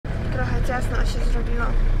ciasno się zrobiło.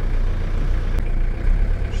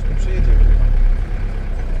 Już tu przejedziemy chyba.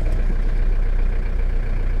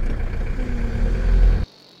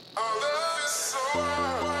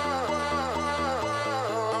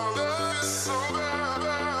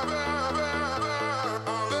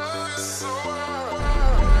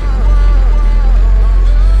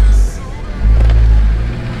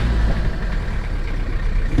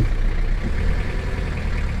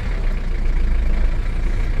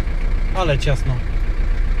 Ale ciasno.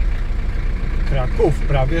 Kraków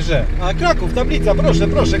prawie że. A Kraków, tablica, proszę,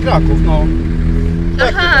 proszę, Kraków, no.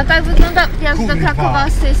 Aha, tak wygląda wjazd do Krakowa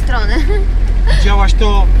z tej strony. Widziałaś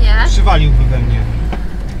to? Nie. Przywaliłby we mnie.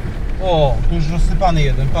 O, tu już rozsypany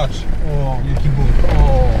jeden, patrz. O, jaki ból.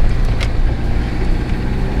 O.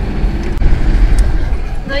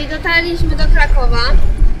 No i dotarliśmy do Krakowa.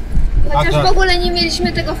 Chociaż w ogóle nie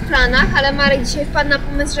mieliśmy tego w planach, ale Marek dzisiaj wpadł na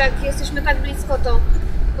pomysł, że jak jesteśmy tak blisko, to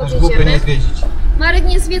głupio nie zwiedzić. Marek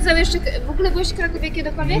nie zwiedzał jeszcze, w ogóle byłeś w Krakowie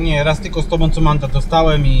kiedykolwiek? Nie, raz tylko z tobą co mandat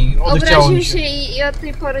dostałem i odechciało mi się. Obraził się i od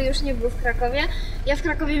tej pory już nie był w Krakowie. Ja w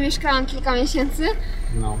Krakowie mieszkałam kilka miesięcy,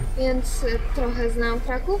 no. Więc trochę znam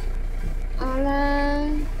Kraków, ale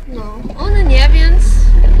no, on nie, więc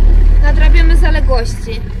nadrabiamy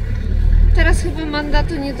zaległości. Teraz chyba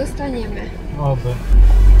mandatu nie dostaniemy. Oby.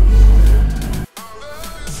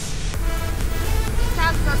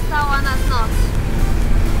 Tak została nas noc.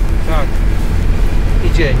 Tak.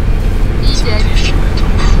 I dzień. I dzień. 200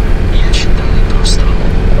 metrów. Jedź dalej prosto.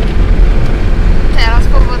 Teraz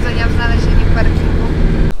powodzenia w znalezieniu parkingu.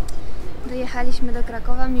 Dojechaliśmy do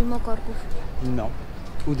Krakowa mimo korków. No,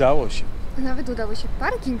 udało się. Nawet udało się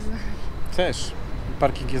parking znaleźć. Też.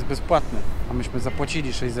 Parking jest bezpłatny, a myśmy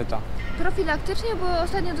zapłacili 6 zeta. Profilaktycznie, bo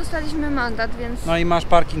ostatnio dostaliśmy mandat, więc... No i masz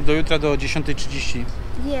parking do jutra do 10:30.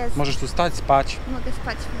 Jest. Możesz tu stać, spać. Mogę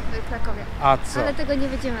spać w Krakowie. A co? Ale tego nie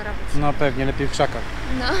będziemy robić. No pewnie, lepiej w krzakach.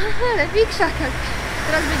 No, lepiej w krzakach.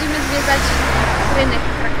 Teraz będziemy zwiedzać rynek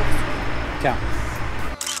krakowski. Ja.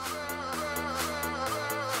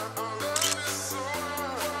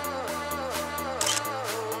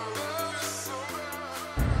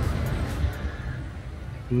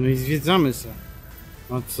 No i zwiedzamy se.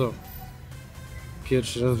 A co?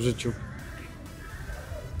 Pierwszy raz w życiu.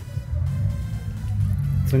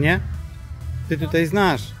 Co nie? Ty tutaj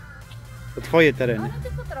znasz. To twoje tereny. Ale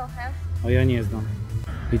tylko trochę. A ja nie znam.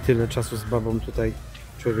 I tyle czasu z babą tutaj.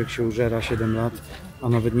 Człowiek się użera 7 lat, a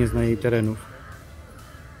nawet nie zna jej terenów.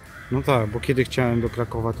 No tak, bo kiedy chciałem do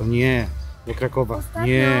Krakowa, to nie. Do Krakowa. Ostatnio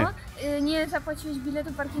nie. Nie zapłaciłeś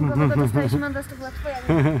biletu parkingowego, dostałeś mandat, to była twoja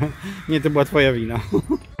wina. Nie, to była twoja wina.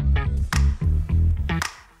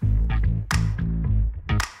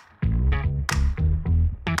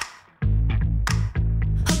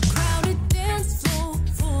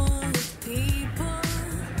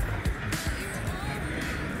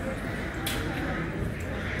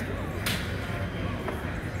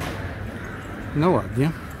 No ładnie.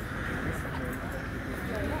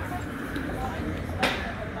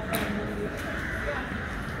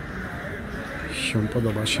 Się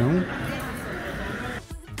podoba się.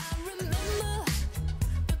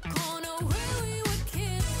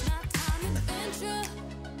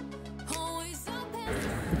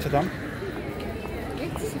 Co tam?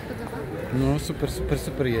 Jak ci się podoba? No super, super,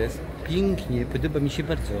 super jest. Pięknie, podoba mi się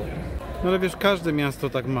bardzo. No ale wiesz, każde miasto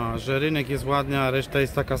tak ma, że rynek jest ładny, a reszta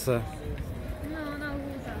jest taka se. No, na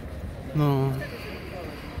ulicy. No.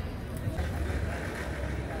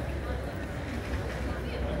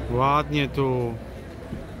 Ładnie tu.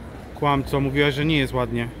 Kłamco, mówiłaś, że nie jest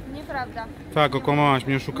ładnie. Nieprawda. Tak, okłamałaś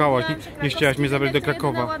mnie, oszukałaś. Nie chciałaś mnie zabrać do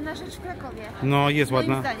Krakowa. To ładna rzecz w Krakowie. No, jest Moim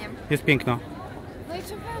ładna. zdaniem. Jest piękna. No i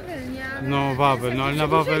czy Wawel, nie? Ale No, Wawel, no ale na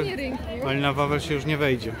Wawel, rynku. ale na Wawel się już nie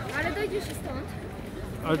wejdzie. Ale dojdzie się stąd.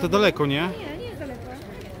 Ale to daleko, nie? Nie, nie jest daleko.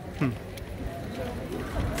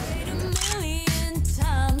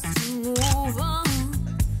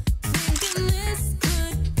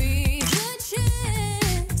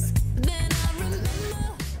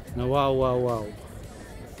 No wow, wow, wow.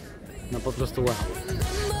 No po prostu wow.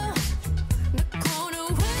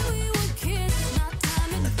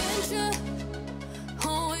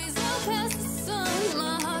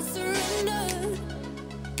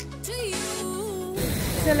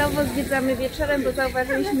 Celowo zwiedzamy wieczorem, bo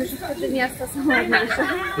zauważyliśmy, że wtedy miasta są ładniejsze.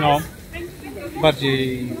 No.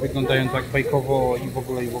 Bardziej wyglądają tak bajkowo i w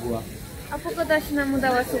ogóle, i w ogóle. A pogoda się nam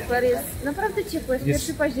udała super, jest naprawdę ciepło, jest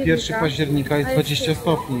 1 października. 1 października jest 20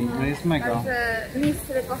 stopni, no jest mega. Także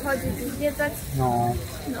miejsce tylko chodzić i zwiedzać. No.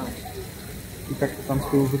 No. I tak to tam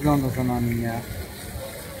z tyłu wygląda za nami, nie?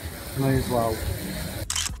 No jest wow.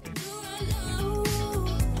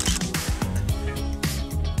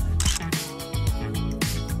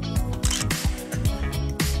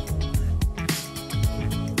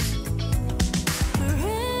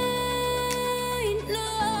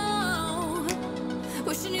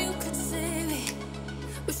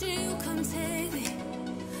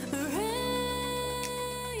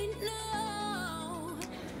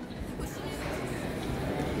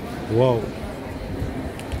 Wow.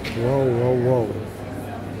 Wow.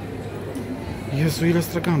 Jezu, ile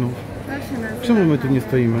straganów. Czemu my tu nie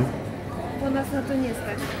stoimy? Bo nas na to nie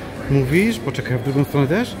stać. Mówisz? Poczekaj, w drugą stronę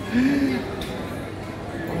też?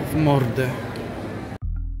 O, w mordę.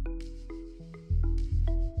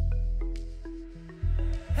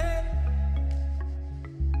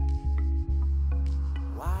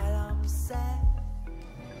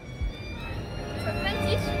 Co,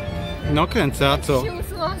 kręcisz? No kręcę, a co? Się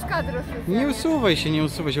usuwam z kadru. Nie usuwaj się,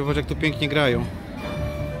 uważaj jak tu pięknie grają.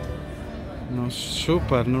 No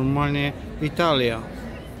super, normalnie Italia.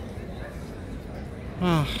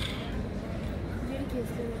 Ach. Wielki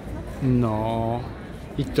jest rynek, co? No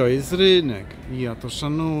i to jest rynek i ja to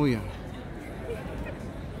szanuję.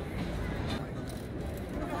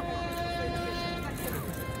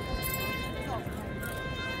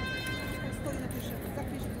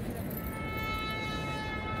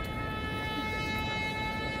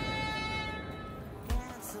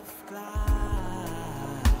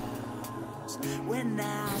 When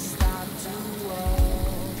I start to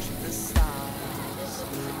watch the stars,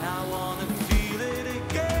 I wanna feel it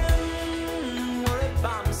again. What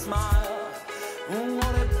about my smile?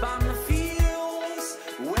 What about my feels?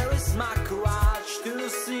 Where is my courage to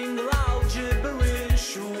sing loud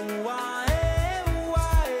gibberish? Why?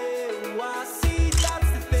 See,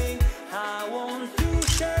 that's the thing. I want to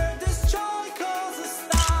share this joy, 'cause I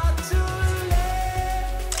start to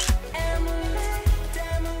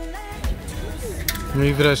No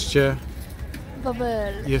i wreszcie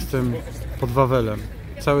Wawel. jestem pod Wawelem.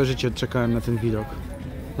 Całe życie czekałem na ten widok.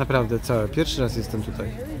 Naprawdę całe. Pierwszy raz jestem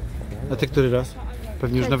tutaj. A ty który raz?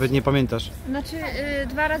 Pewnie już nawet nie pamiętasz. Znaczy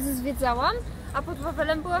 2 razy zwiedzałam, a pod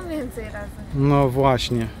Wawelem byłam więcej razy. No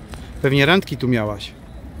właśnie. Pewnie randki tu miałaś.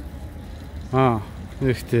 A,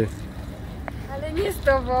 ty. Ale nie z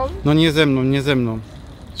tobą. No nie ze mną.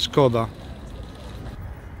 Szkoda.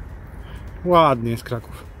 Ładnie jest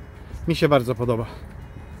Kraków. Mi się bardzo podoba.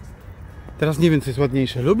 Teraz nie wiem, co jest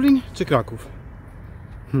ładniejsze. Lublin czy Kraków?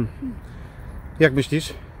 Jak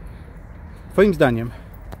myślisz? Twoim zdaniem?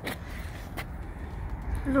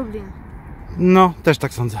 Lublin. No, też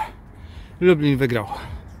tak sądzę. Lublin wygrał.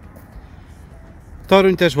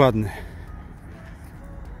 Toruń też ładny.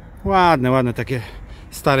 Ładne takie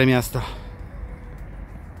stare miasta.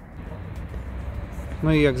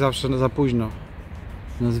 No i jak zawsze za późno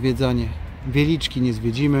na zwiedzanie. Wieliczki nie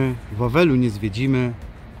zwiedzimy, Wawelu nie zwiedzimy.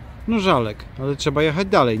 No żalek, ale trzeba jechać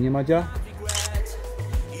dalej, nie Madzia?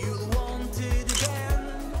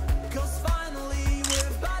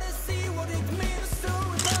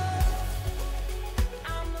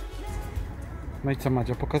 No i co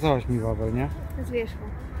Madzia, pokazałaś mi Wawel, nie? Z wierzchu.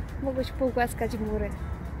 Mogłeś pogłaskać mury,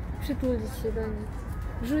 przytulić się do nich,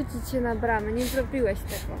 rzucić się na bramę. Nie zrobiłeś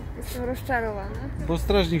tego. Jestem rozczarowana. Bo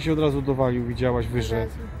strażnik się od razu dowalił, widziałaś,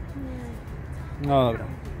 wyszedł. No dobra,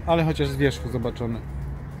 ale chociaż z wierzchu zobaczone.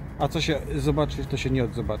 A co się zobaczy, to się nie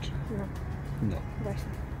odzobaczy. No.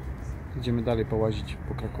 Właśnie. Idziemy dalej połazić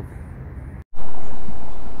po Krakowie.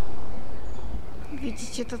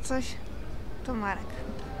 Widzicie to coś? To Marek,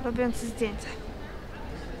 robiący zdjęcia.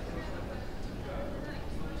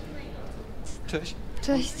 Cześć.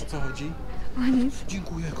 Cześć. O co chodzi? O nic.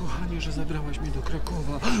 Dziękuję kochanie, że zabrałaś mnie do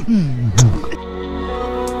Krakowa.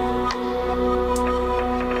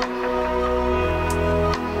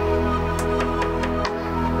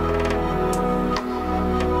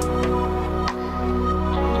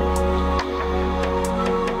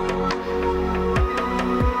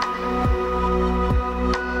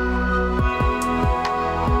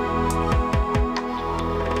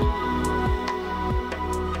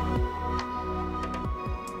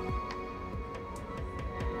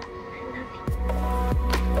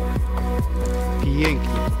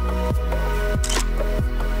 Pięknie.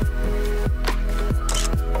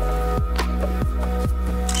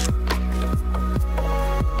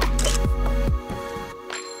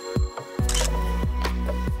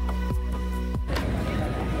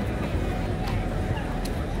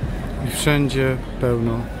 I wszędzie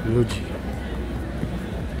pełno ludzi.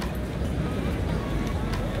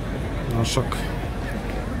 No szok.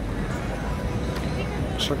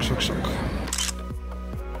 Szok.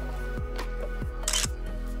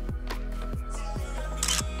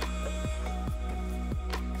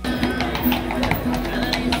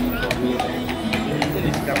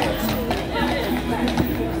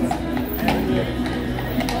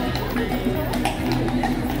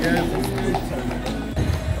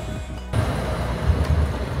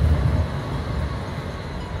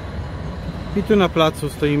 I tu na placu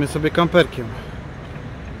stoimy sobie kamperkiem.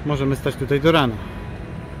 Możemy stać tutaj do rana.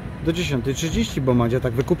 Do 10:30, bo Madzia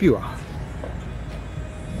tak wykupiła.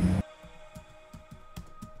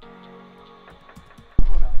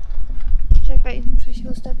 Czekaj, muszę się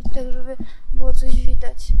ustawić tak, żeby było coś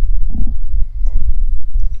widać.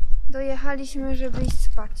 Dojechaliśmy, żeby iść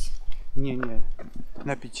spać. Nie.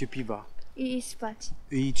 Napić się piwa. I iść spać.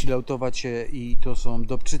 I chilloutować się, i to są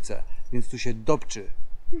Dobczyce, więc tu się dopczy.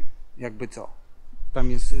 Jakby co.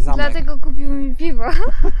 Tam jest zamek. Dlatego kupił mi piwo.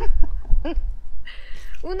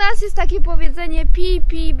 U nas jest takie powiedzenie: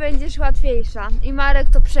 pij, będziesz łatwiejsza. I Marek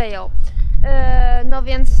to przejął. No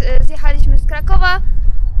więc zjechaliśmy z Krakowa.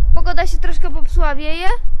 Pogoda się troszkę popsuła, wieje,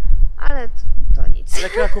 ale to nic. Ale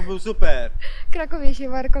Kraków był super. Krakowie się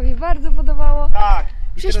Markowi bardzo podobało. Tak.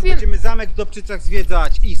 I teraz będziemy zamek w Dobczycach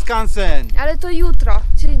zwiedzać i skansen. Ale to jutro,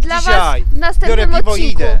 czyli dla Dzisiaj. Was w następnym Biorę piwo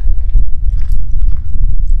odcinku. i idę.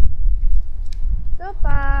 To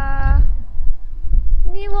pa!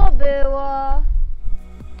 Miło było.